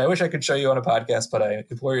chart, which I wish I could show you on a podcast, but I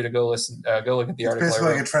implore you to go look at the article. It's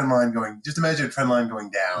basically like a trend line going, just imagine a trend line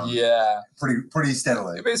going down. Yeah. Pretty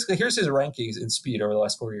steadily. Basically, here's his rankings in speed over the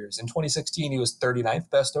last 4 years. In 2016, he was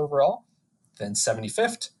 39th best overall, then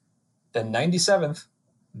 75th, then 97th,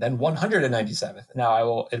 then 197th. Now, I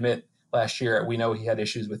will admit, last year, we know he had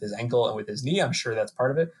issues with his ankle and with his knee. I'm sure that's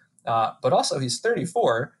part of it. But also, he's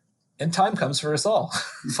 34, and time comes for us all.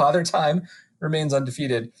 Father Time remains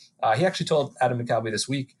undefeated. He actually told Adam McAlvey this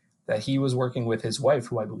week that he was working with his wife,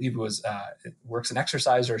 who I believe works in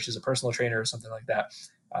exercise, or she's a personal trainer or something like that,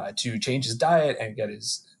 to change his diet and get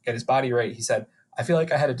his body right. He said, I feel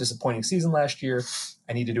like I had a disappointing season last year.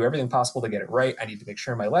 I need to do everything possible to get it right. I need to make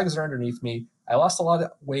sure my legs are underneath me. I lost a lot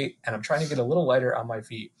of weight, and I'm trying to get a little lighter on my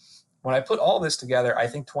feet. When I put all this together, I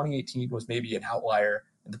think 2018 was maybe an outlier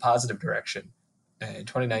in the positive direction, and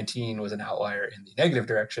 2019 was an outlier in the negative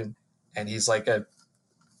direction. And he's like a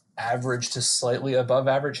average to slightly above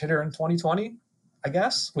average hitter in 2020, I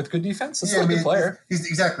guess, with good defense. He's still a good player. He's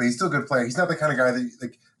still a good player. He's not the kind of guy that,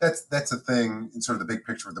 like, that's the thing in sort of the big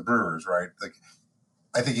picture with the Brewers, right? Like,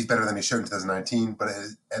 I think he's better than he showed in 2019, but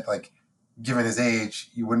given his age,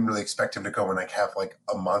 you wouldn't really expect him to go and like have like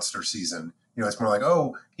a monster season. You know, it's more like,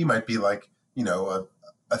 oh, he might be like, you know,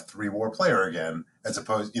 a 3-WAR player again, as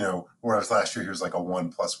opposed, you know, whereas last year he was like a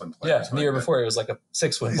 1+1 player. Yeah, the year before he was like a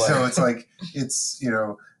 6-win player. So it's like, you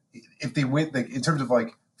know, if they win, like, in terms of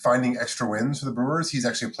like finding extra wins for the Brewers, he's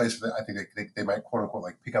actually a place where I think they might quote unquote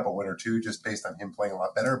like pick up a win or two just based on him playing a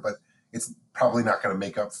lot better, but it's probably not going to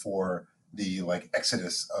make up for the like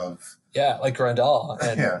exodus of like Grandal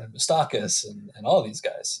and Moustakas and all these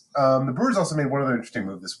guys. The Brewers also made one other interesting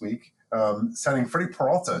move this week, signing Freddie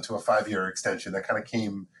Peralta to a 5-year extension that kind of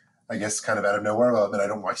came, I guess, kind of out of nowhere. Well,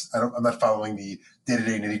 I'm not following the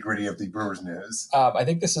day-to-day nitty-gritty of the Brewers news. I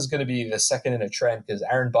think this is going to be the second in a trend because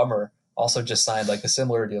Aaron Bummer also just signed like a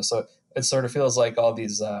similar deal. So it sort of feels like all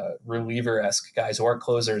these reliever-esque guys who aren't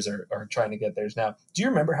closers are trying to get theirs now. Do you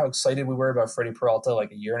remember how excited we were about Freddie Peralta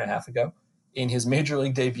like a year and a half ago? In his major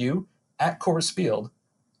league debut at Coors Field,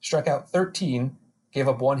 struck out 13, gave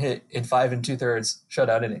up 1 hit in 5 2/3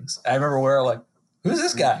 shutout innings. I remember we were like, "Who's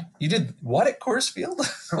this guy? You did what at Coors Field?"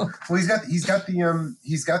 Well, he's got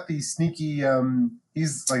the sneaky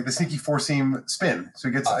he's like the sneaky 4-seam spin. So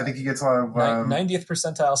I think he gets a lot of 90th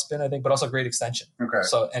percentile spin, I think, but also great extension. Okay.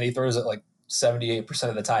 So and he throws it like 78%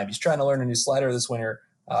 of the time. He's trying to learn a new slider this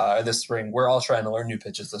spring. We're all trying to learn new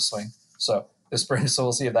pitches this swing. So this spring, so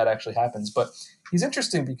we'll see if that actually happens. But he's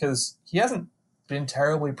interesting because he hasn't been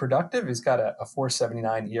terribly productive. He's got a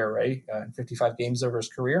 4.79 ERA in 55 games over his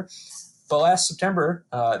career. But last September,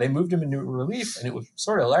 they moved him into relief, and it was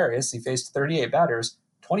sort of hilarious. He faced 38 batters,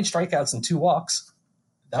 20 strikeouts, and 2 walks.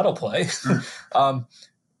 That'll play.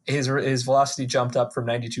 His velocity jumped up from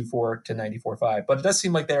 92.4 to 94.5. But it does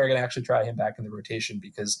seem like they're going to actually try him back in the rotation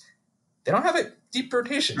because they don't have a deep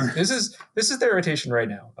rotation. This is their rotation right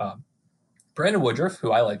now. Brandon Woodruff,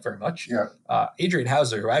 who I like very much. Yeah. Adrian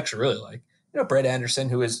Hauser, who I actually really like. You know, Brett Anderson,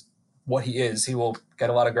 who is what he is. He will get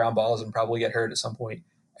a lot of ground balls and probably get hurt at some point.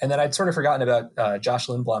 And then I'd sort of forgotten about Josh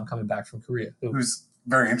Lindblom coming back from Korea. Who's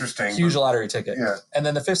very interesting. Huge lottery ticket. Yeah. And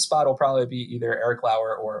then the 5th spot will probably be either Eric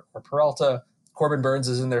Lauer or Peralta. Corbin Burns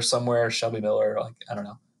is in there somewhere. Shelby Miller. Like, I don't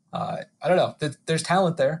know. I don't know. There's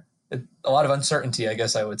talent there. A lot of uncertainty, I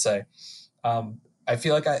guess I would say. I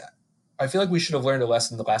feel like we should have learned a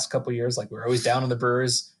lesson the last couple of years. Like, we're always down on the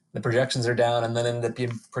Brewers. The projections are down and then ended up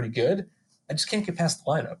being pretty good. I just can't get past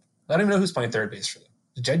the lineup. I don't even know who's playing third base for them.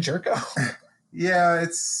 Jed Jerko? Yeah,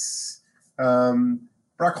 it's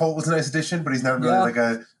Brock Holt was a nice addition, but he's not really like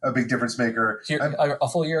a big difference maker. A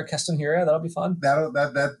full year of Keston Hiura, that'll be fun.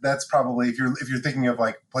 That's probably if you're thinking of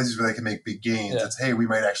like places where they can make big gains. It's hey, we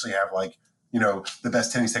might actually have like the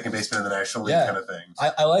best hitting second baseman in the National League kind of thing.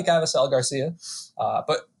 I like Avisel Garcia,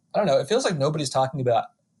 but I don't know. It feels like nobody's talking about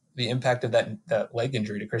the impact of that leg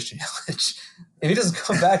injury to Christian Yelich. If he doesn't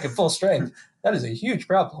come back at full strength, that is a huge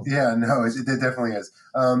problem. Yeah, no, it definitely is.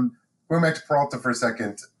 Going back to Peralta for a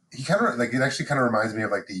second, he kind of it actually kind of reminds me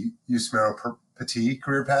of like the Yusmeiro Petit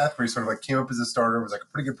career path, where he sort of like came up as a starter, was like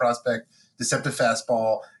a pretty good prospect, deceptive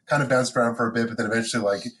fastball, kind of bounced around for a bit, but then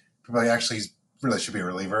eventually people actually he's really should be a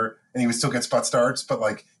reliever, and he would still get spot starts, but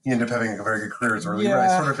like he ended up having a very good career as a reliever. Yeah.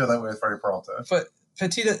 I sort of feel that way with Freddie Peralta. But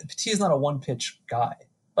Petit is not a one pitch guy.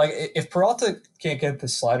 Like if Peralta can't get the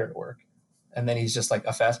slider to work, and then he's just like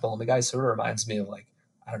a fastball, and the guy sort of reminds me of like,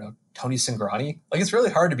 I don't know, Tony Cingrani. Like it's really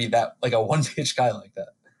hard to be that like a one pitch guy like that.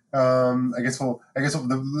 I guess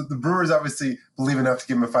the Brewers obviously believe enough to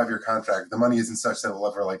give him a 5-year contract. The money isn't such that it'll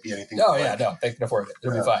ever like be anything. Oh yeah, no, they can afford it.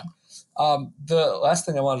 It'll be fine. The last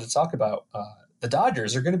thing I wanted to talk about, the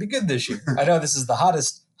Dodgers are going to be good this year. I know this is the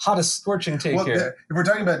hottest scorching take here. If we're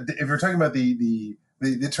talking about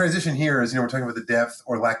the transition here is, we're talking about the depth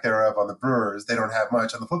or lack thereof on the Brewers. They don't have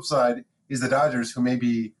much. On the flip side is the Dodgers, who may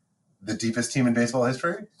be the deepest team in baseball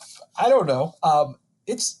history. I don't know.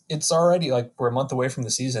 It's already like we're a month away from the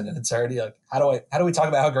season, and it's already like how do we talk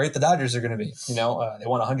about how great the Dodgers are going to be? They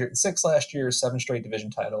won 106 last year, 7 straight division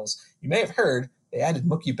titles. You may have heard they added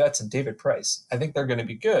Mookie Betts and David Price. I think they're going to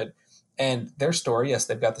be good. And their story, yes,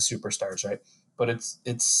 they've got the superstars, right? But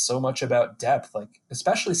it's so much about depth, like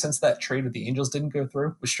especially since that trade with the Angels didn't go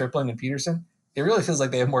through with Stripling and Peterson. It really feels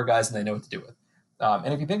like they have more guys than they know what to do with.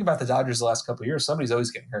 And if you think about the Dodgers the last couple of years, somebody's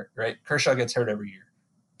always getting hurt, right? Kershaw gets hurt every year.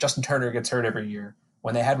 Justin Turner gets hurt every year.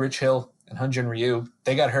 When they had Rich Hill and Hyun-Jin Ryu,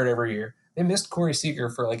 they got hurt every year. They missed Corey Seager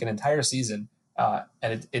for like an entire season,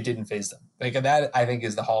 and it didn't faze them. Like that, I think,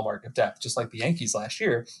 is the hallmark of depth. Just like the Yankees last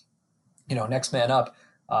year, next man up.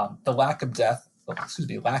 The lack of depth,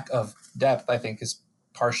 I think, is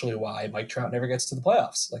partially why Mike Trout never gets to the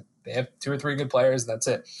playoffs. Like they have 2 or 3 good players, and that's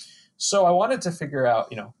it. So I wanted to figure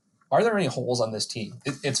out, are there any holes on this team?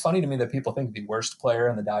 It's funny to me that people think the worst player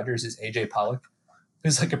in the Dodgers is AJ Pollock,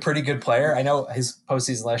 who's like a pretty good player. I know his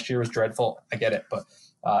postseason last year was dreadful. I get it. But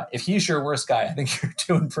if he's your worst guy, I think you're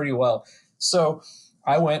doing pretty well. So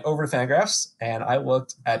I went over to Fangraphs and I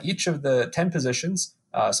looked at each of the 10 positions,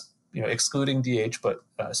 excluding DH, but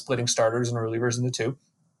splitting starters and relievers into 2.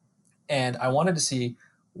 And I wanted to see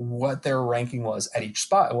what their ranking was at each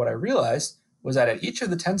spot. And what I realized was that at each of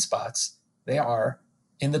the 10 spots, they are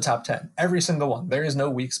in the top 10, every single one. There is no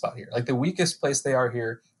weak spot here. Like the weakest place they are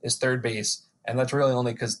here is third base. And that's really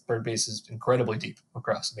only because third base is incredibly deep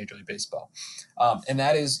across Major League Baseball. And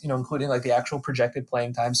that is, including like the actual projected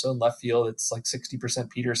playing time. So in left field, it's like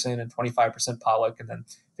 60% Peterson and 25% Pollock and then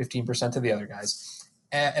 15% to the other guys.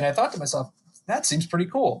 And I thought to myself, that seems pretty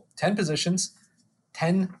cool. 10 positions,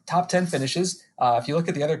 10 top 10 finishes. If you look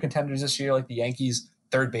at the other contenders this year, like the Yankees,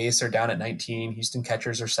 third base are down at 19. Houston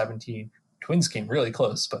catchers are 17. Twins came really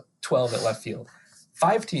close, but 12 at left field.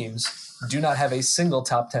 5 teams do not have a single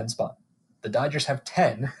top 10 spot. The Dodgers have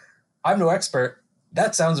 10. I'm no expert.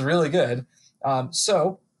 That sounds really good.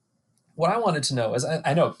 So what I wanted to know is,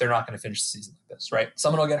 I know they're not going to finish the season like this, right?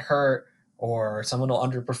 Someone will get hurt or someone will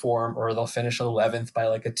underperform or they'll finish 11th by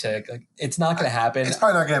like a tick. Like it's not going to happen. It's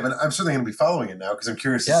probably not going to happen. I'm certainly going to be following it now because I'm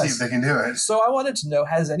curious to see if they can do it. So I wanted to know,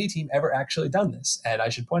 has any team ever actually done this? And I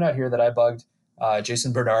should point out here that I bugged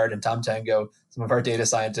Jason Bernard and Tom Tango, some of our data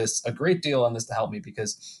scientists, a great deal on this to help me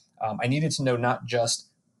because I needed to know not just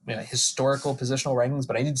historical positional rankings,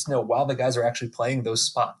 but I needed to know while the guys are actually playing those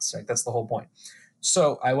spots. Right, that's the whole point.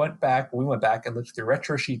 So we went back and looked at the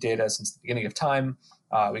retro sheet data since the beginning of time.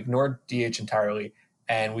 We ignored DH entirely,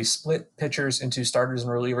 and we split pitchers into starters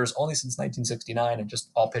and relievers only since 1969, and just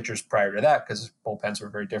all pitchers prior to that because bullpens were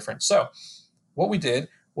very different. So what we did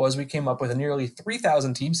was we came up with nearly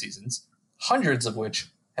 3,000 team seasons, hundreds of which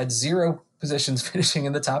had 0 positions finishing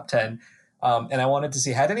in the top 10. And I wanted to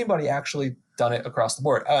see, had anybody actually done it across the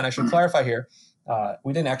board? Oh, and I should clarify here,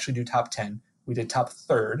 we didn't actually do top 10. We did top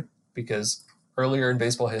third because earlier in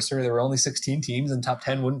baseball history, there were only 16 teams and top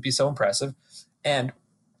 10 wouldn't be so impressive. And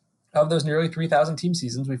of those nearly 3,000 team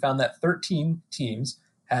seasons, we found that 13 teams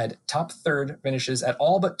had top third finishes at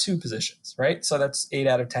all but 2 positions, right? So that's 8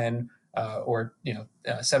 out of 10 or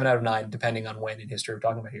 7 out of 9, depending on when in history we're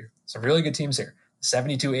talking about here. Some really good teams here. The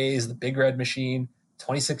 72 A's, the Big Red Machine,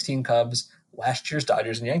 2016 Cubs, last year's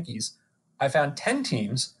Dodgers and Yankees. I found 10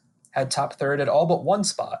 teams had top third at all but 1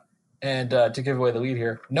 spot. And to give away the lead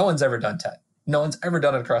here, no one's ever done 10. No one's ever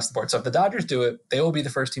done it across the board. So if the Dodgers do it, they will be the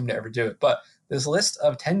first team to ever do it. But this list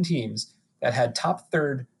of 10 teams that had top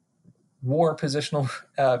third WAR positional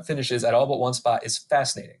finishes at all but 1 spot is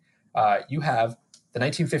fascinating. You have the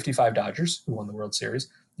 1955 Dodgers, who won the World Series.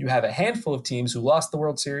 You have a handful of teams who lost the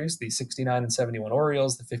World Series, the 69 and 71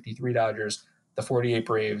 Orioles, the 53 Dodgers, the 48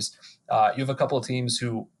 Braves. You have a couple of teams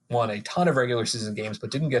who won a ton of regular season games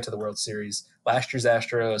but didn't get to the World Series. Last year's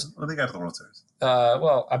Astros. Well, they got to the World Series.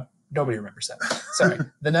 Nobody remembers that. Sorry.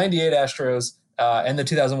 The 98 Astros and the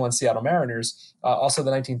 2001 Seattle Mariners. Also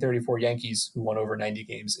the 1934 Yankees, who won over 90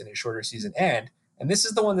 games in a shorter season. And this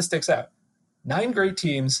is the one that sticks out, 9 great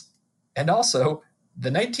teams, and also the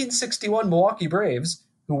 1961 Milwaukee Braves,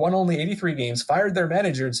 who won only 83 games, fired their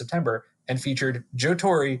manager in September, and featured Joe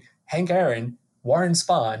Torre, Hank Aaron, Warren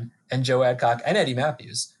Spahn, and Joe Adcock, and Eddie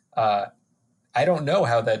Matthews. I don't know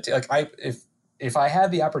how that if I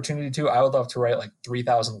had the opportunity to, I would love to write like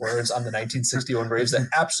 3,000 words on the 1961 Braves that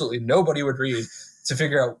absolutely nobody would read to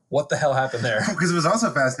figure out what the hell happened there. Because it was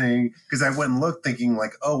also fascinating because I went and looked thinking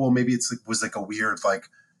like, oh, well, maybe was like a weird, like,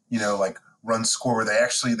 like run score where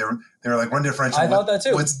they're like run differential. I thought that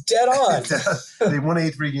too. It's dead on. They won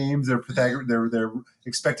 83 games. Their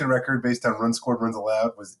expected record based on runs scored, runs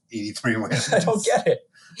allowed was 83 wins. I don't get it.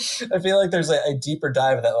 I feel like there's a deeper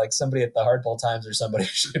dive that like somebody at the Hardball Times or somebody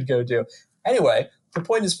should go do. Anyway, the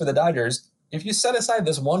point is for the Dodgers, if you set aside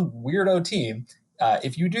this one weirdo team,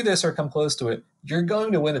 if you do this or come close to it, you're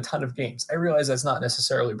going to win a ton of games. I realize that's not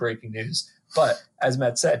necessarily breaking news, but as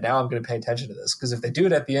Matt said, now I'm going to pay attention to this because if they do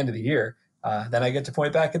it at the end of the year, then I get to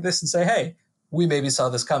point back at this and say, hey, we maybe saw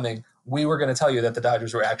this coming. We were going to tell you that the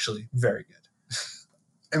Dodgers were actually very good.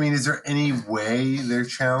 I mean, is there any way they're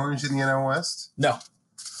challenged in the NL West? No.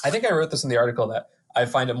 I think I wrote this in the article that I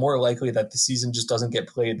find it more likely that the season just doesn't get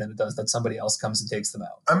played than it does that somebody else comes and takes them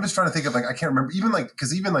out. I'm just trying to think of like I can't remember because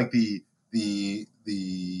the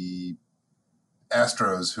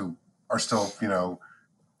Astros, who are still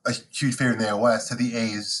a huge favorite in the AL West, had the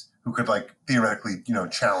A's who could like theoretically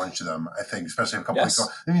challenge them. I think especially a couple weeks ago.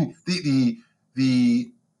 I mean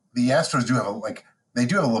the Astros do have a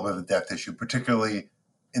little bit of a depth issue, particularly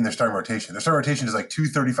in their starting rotation. Their starting rotation is like 2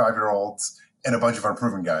 35-year-olds. And a bunch of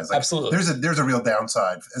unproven guys. Like, absolutely. There's a real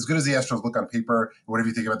downside. As good as the Astros look on paper, whatever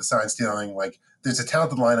you think about the sign stealing, like there's a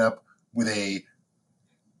talented lineup with a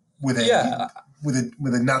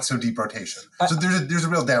not so deep rotation. So there's a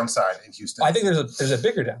real downside in Houston. I think there's a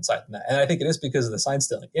bigger downside than that. And I think it is because of the sign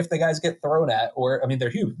stealing. If the guys get thrown at,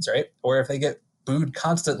 they're humans, right? Or if they get booed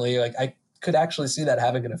constantly, like I could actually see that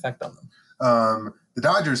having an effect on them. The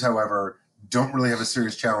Dodgers, however, don't really have a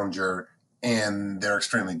serious challenger. And they're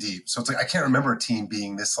extremely deep. So it's like I can't remember a team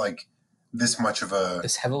being this much of a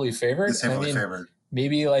this heavily favored. Favored.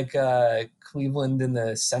 Maybe like Cleveland in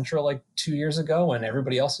the Central like 2 years ago when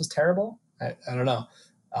everybody else was terrible. I don't know.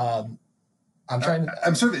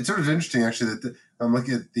 It's sort of interesting actually that I'm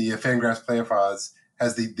looking at the Fangraphs playoff odds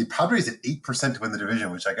has the Padres at 8% to win the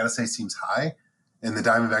division, which I got to say seems high, and the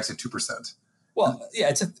Diamondbacks at 2%. Well,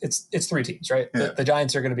 yeah, it's 3 teams, right? Yeah. The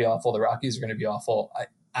Giants are going to be awful. The Rockies are going to be awful.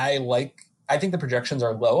 I think the projections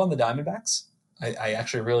are low on the Diamondbacks. I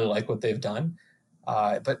actually really like what they've done,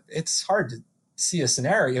 but it's hard to see a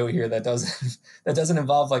scenario here that doesn't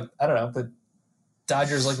involve the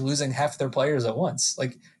Dodgers like losing half their players at once.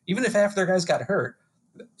 Like even if half their guys got hurt,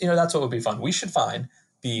 that's what would be fun. We should find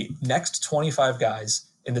the next 25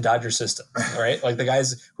 guys in the Dodger system, right? Like the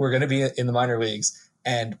guys who are going to be in the minor leagues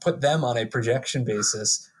and put them on a projection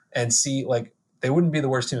basis and see like. They wouldn't be the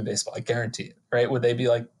worst team in baseball. I guarantee it, right? Would they be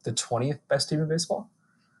like the 20th best team in baseball?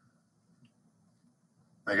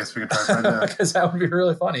 I guess we could try to find out. Because that would be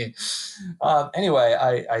really funny. Anyway,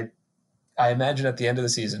 I imagine at the end of the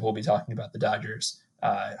season, we'll be talking about the Dodgers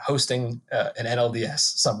hosting an NLDS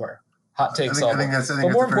somewhere. Hot takes all.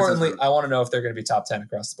 But more importantly, I want to know if they're going to be top 10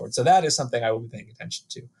 across the board. So that is something I will be paying attention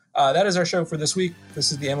to. That is our show for this week.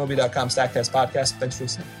 This is the MLB.com StatCast podcast. Thanks for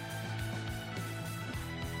listening.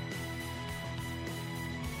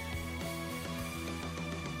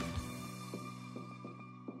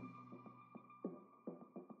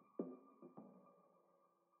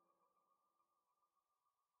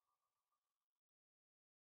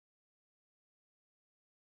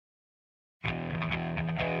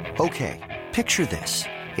 Okay, picture this.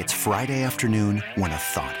 It's Friday afternoon when a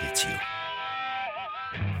thought hits you.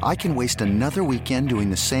 I can waste another weekend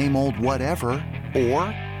doing the same old whatever, or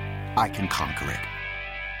I can conquer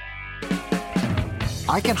it.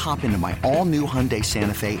 I can hop into my all-new Hyundai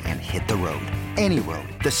Santa Fe and hit the road. Any road.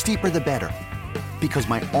 The steeper, the better. Because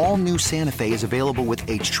my all-new Santa Fe is available with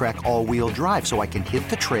H-Track all-wheel drive, so I can hit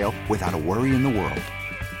the trail without a worry in the world.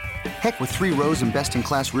 Heck, with 3 rows and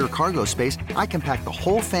best-in-class rear cargo space, I can pack the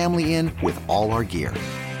whole family in with all our gear.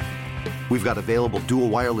 We've got available dual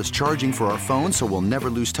wireless charging for our phones, so we'll never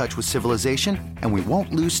lose touch with civilization, and we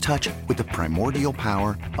won't lose touch with the primordial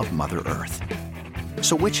power of Mother Earth.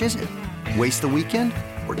 So which is it? Waste the weekend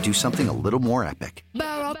or do something a little more epic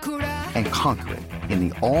and conquer it in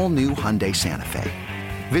the all-new Hyundai Santa Fe?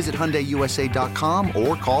 Visit HyundaiUSA.com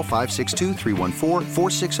or call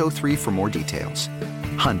 562-314-4603 for more details.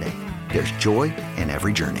 Hyundai, there's joy in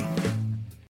every journey.